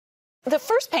the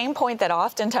first pain point that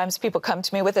oftentimes people come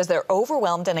to me with is they're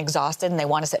overwhelmed and exhausted and they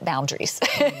want to set boundaries.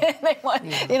 They want,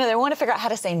 they want to figure out how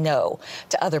to say no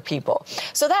to other people.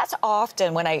 So that's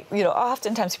often when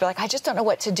oftentimes people are like, I just don't know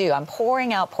what to do. I'm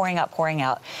pouring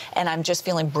out, and I'm just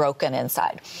feeling broken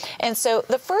inside. And so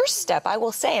the first step I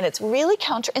will say, and it's really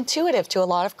counterintuitive to a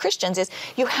lot of Christians, is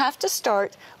you have to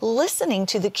start listening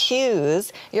to the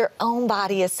cues your own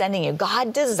body is sending you.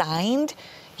 God designed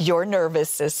your nervous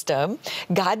system.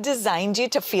 God designed you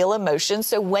to feel emotions.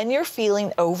 So when you're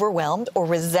feeling overwhelmed or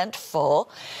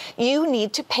resentful, you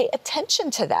need to pay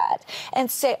attention to that and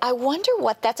say, I wonder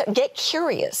what that's, get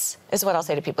curious is what I'll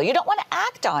say to people. You don't want to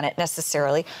act on it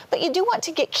necessarily, but you do want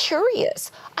to get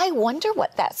curious. I wonder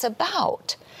what that's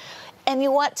about. And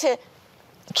you want to,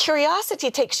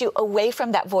 curiosity takes you away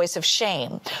from that voice of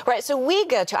shame, right? So we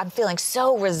go to, I'm feeling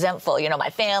so resentful, my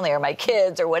family or my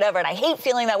kids or whatever, and I hate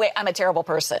feeling that way. I'm a terrible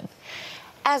person.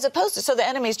 As opposed to, so the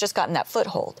enemy's just gotten that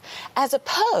foothold. As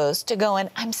opposed to going,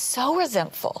 I'm so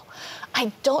resentful.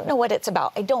 I don't know what it's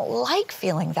about. I don't like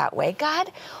feeling that way.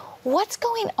 God, what's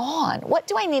going on? What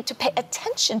do I need to pay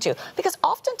attention to? Because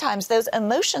oftentimes those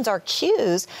emotions are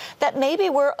cues that maybe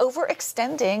we're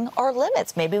overextending our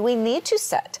limits. Maybe we need to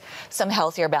set some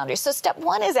healthier boundaries. So step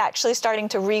one is actually starting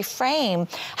to reframe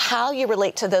how you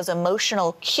relate to those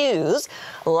emotional cues,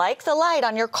 like the light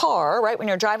on your car, right? When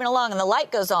you're driving along and the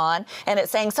light goes on and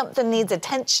it's saying something needs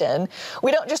attention,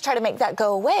 we don't just try to make that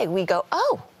go away. We go,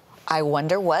 oh, I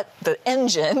wonder what the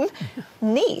engine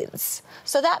needs.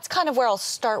 So that's kind of where I'll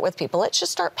start with people. Let's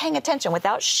just start paying attention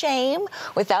without shame,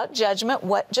 without judgment,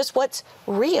 what's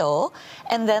real,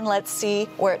 and then let's see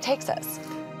where it takes us.